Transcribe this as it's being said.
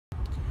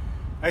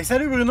Hey,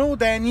 salut Bruno,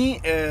 Danny.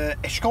 Je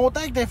suis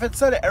content que tu aies fait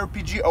ça, le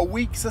RPG a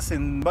Week. Ça, c'est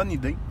une bonne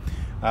idée.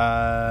 Moi,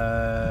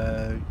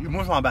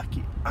 je vais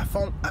embarquer à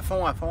fond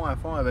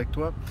avec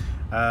toi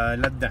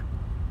là-dedans.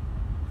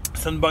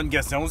 C'est une bonne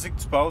question aussi que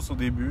tu passes au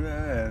début.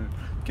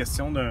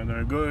 Question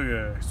d'un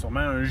gars, sûrement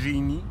un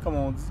génie, comme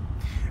on dit.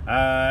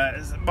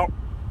 Bon,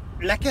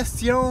 la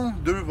question,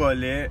 deux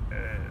volets.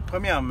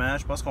 Premièrement,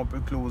 je pense qu'on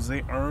peut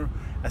closer un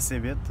assez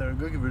vite. Un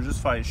gars qui veut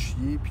juste faire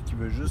chier puis qui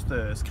veut juste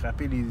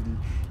scraper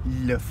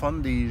le fun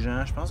des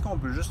gens. Je pense qu'on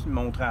peut juste lui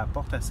montrer à la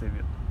porte assez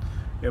vite.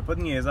 Il n'y a pas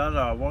de niaisage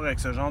à avoir avec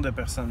ce genre de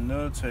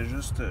personnes-là. Tu fais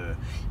juste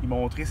lui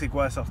montrer c'est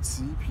quoi la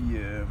sortie puis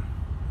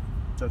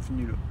ça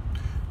finit là.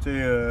 Tu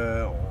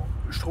sais,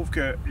 je trouve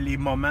que les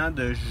moments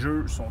de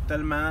jeu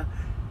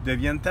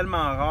deviennent tellement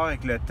rares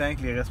avec le temps, avec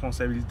les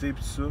responsabilités et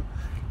tout ça,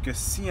 que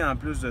si en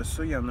plus de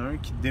ça, il y en a un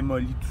qui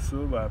démolit tout ça,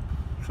 ben,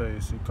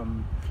 c'est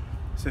comme...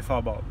 c'est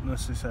fort bas.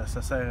 Ça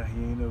sert à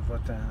rien, là,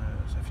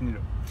 ça finit là.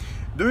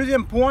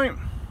 Deuxième point,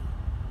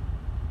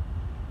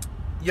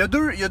 il y a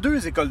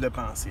deux écoles de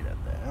pensée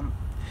là-dedans.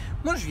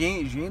 Moi, je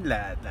viens de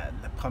la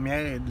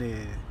première...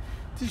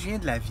 je viens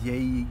de la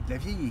vieille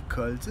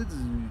école, tu sais,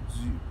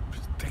 du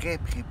très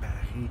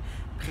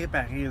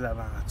préparer les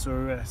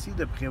aventures, essayer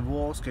de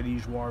prévoir ce que les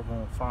joueurs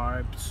vont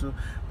faire, puis ça,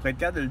 pour être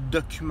capable de le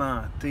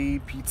documenter.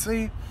 Puis, tu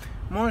sais,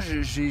 moi,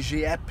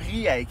 j'ai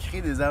appris à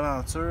écrire des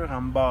aventures en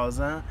me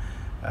basant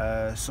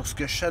sur ce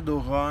que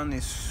Shadowrun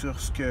et sur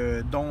ce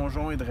que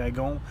Donjons et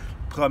Dragons,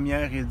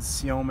 première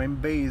édition, même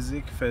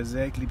Basic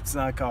faisait avec les petits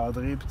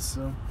encadrés, puis tout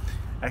ça.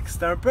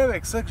 C'était un peu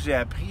avec ça que j'ai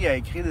appris à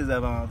écrire des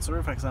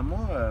aventures. Fait que ça m'a...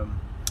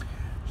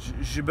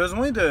 j'ai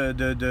besoin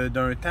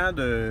d'un temps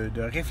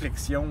de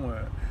réflexion.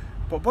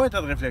 Pas un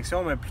temps de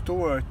réflexion, mais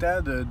plutôt un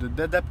temps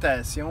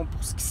d'adaptation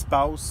pour ce qui se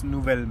passe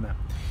nouvellement.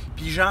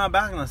 Puis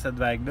j'embarque dans cette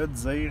vague-là de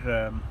dire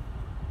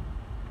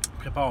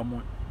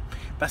prépare-moi.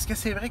 Parce que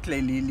c'est vrai que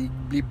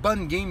les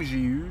bonnes games que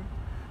j'ai eues,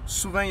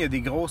 souvent il y a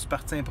des grosses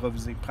parties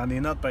improvisées. Prends des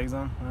notes par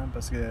exemple, hein,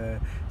 parce que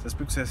ça se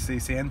peut que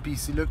ces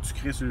NPC-là que tu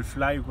crées sur le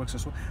fly ou quoi que ce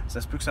soit,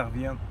 ça se peut que ça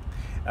revienne.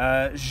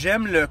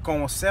 J'aime le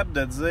concept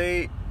de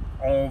dire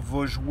on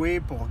va jouer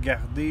pour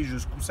regarder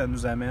jusqu'où ça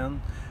nous amène.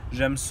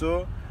 J'aime ça.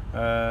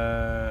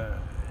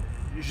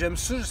 J'aime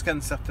ça jusqu'à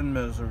une certaine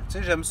mesure. Tu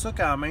sais, j'aime ça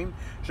quand même.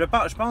 Je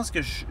pense que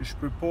tu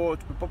peux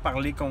pas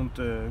parler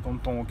contre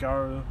ton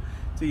cœur.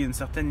 Tu sais, il y a une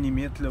certaine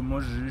limite. Là.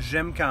 Moi,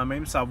 j'aime quand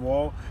même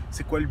savoir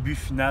c'est quoi le but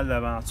final de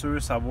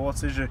l'aventure, savoir,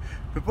 tu sais, je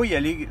peux pas y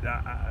aller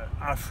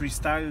en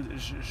freestyle.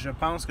 Je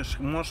pense que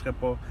moi, je serais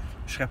pas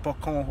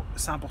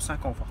 100%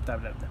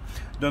 confortable là-dedans.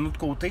 D'un autre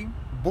côté,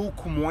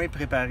 beaucoup moins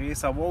préparé,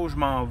 savoir où je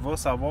m'en vais,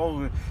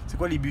 savoir c'est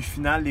quoi les buts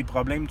finaux, les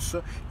problèmes, tout ça.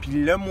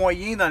 Puis le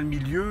moyen dans le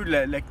milieu,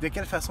 de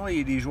quelle façon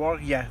les joueurs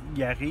y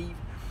arrivent.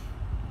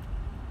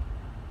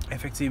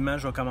 Effectivement,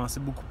 je vais commencer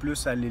beaucoup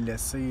plus à les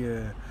laisser...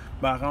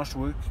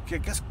 arrange-toi.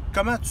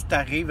 Comment tu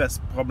t'arrives à ce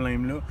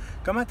problème-là?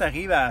 Comment tu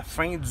arrives à la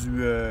fin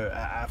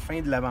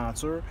de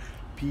l'aventure?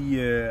 Puis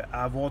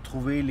à avoir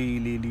trouvé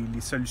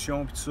les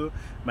solutions puis tout ça,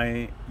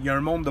 ben il y a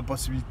un monde de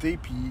possibilités,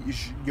 puis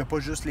il n'y a pas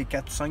juste les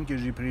 4 ou 5 que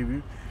j'ai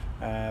prévus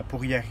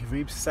pour y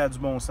arriver. Puis si ça a du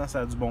bon sens,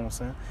 ça a du bon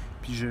sens.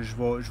 Puis je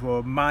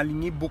vais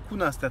m'aligner beaucoup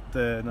dans cette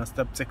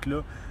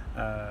optique-là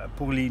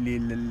pour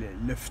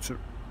le futur.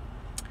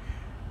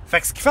 Fait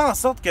que ce qui fait en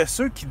sorte que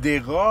ceux qui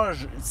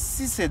dérogent,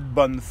 si c'est de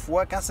bonne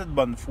foi, quand c'est de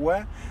bonne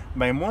foi,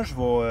 ben moi je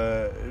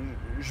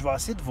vais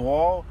essayer de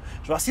voir,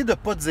 je vais essayer de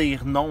pas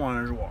dire non à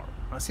un joueur.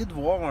 Je vais essayer de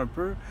voir un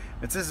peu.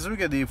 Mais tu sais, c'est sûr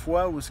qu'il y a des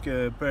fois où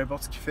peu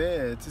importe ce qu'il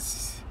fait, tu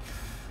sais,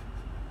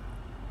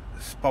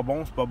 c'est pas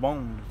bon. Tu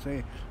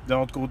sais. De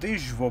l'autre côté,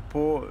 je vais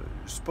pas.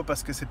 C'est pas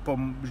parce que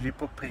je l'ai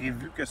pas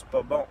prévu que c'est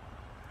pas bon.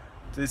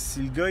 Tu sais,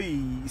 si le gars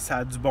ça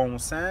a du bon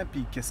sens,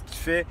 puis qu'est-ce qu'il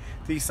fait,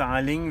 tu sais,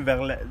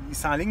 il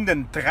s'enligne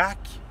d'une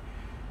track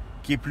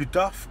qui est plus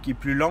tough, qui est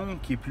plus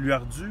longue, qui est plus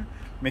ardue,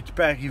 mais qui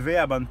peut arriver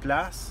à bonne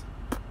place.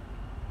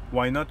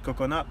 Why not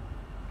coconut?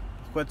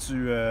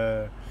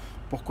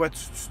 Pourquoi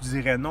tu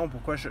dirais non?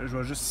 Pourquoi je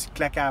vais juste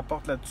claquer à la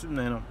porte là-dessus?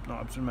 Non,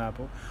 absolument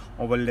pas.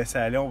 On va le laisser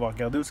aller, on va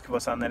regarder où il va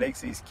s'en aller avec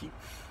ses skis.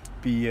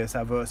 Puis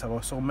ça va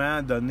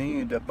sûrement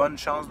donner de bonnes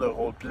chances de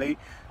roleplay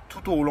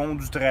tout au long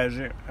du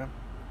trajet. Hein?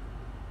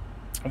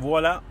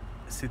 Voilà,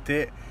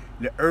 c'était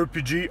le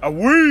RPG a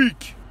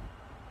Week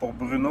pour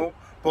Bruno,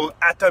 pour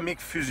Atomic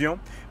Fusion.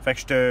 Fait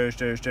que je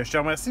te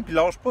remercie, puis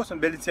lâche pas, c'est une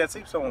belle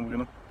initiative ça, mon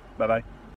Bruno. Bye bye.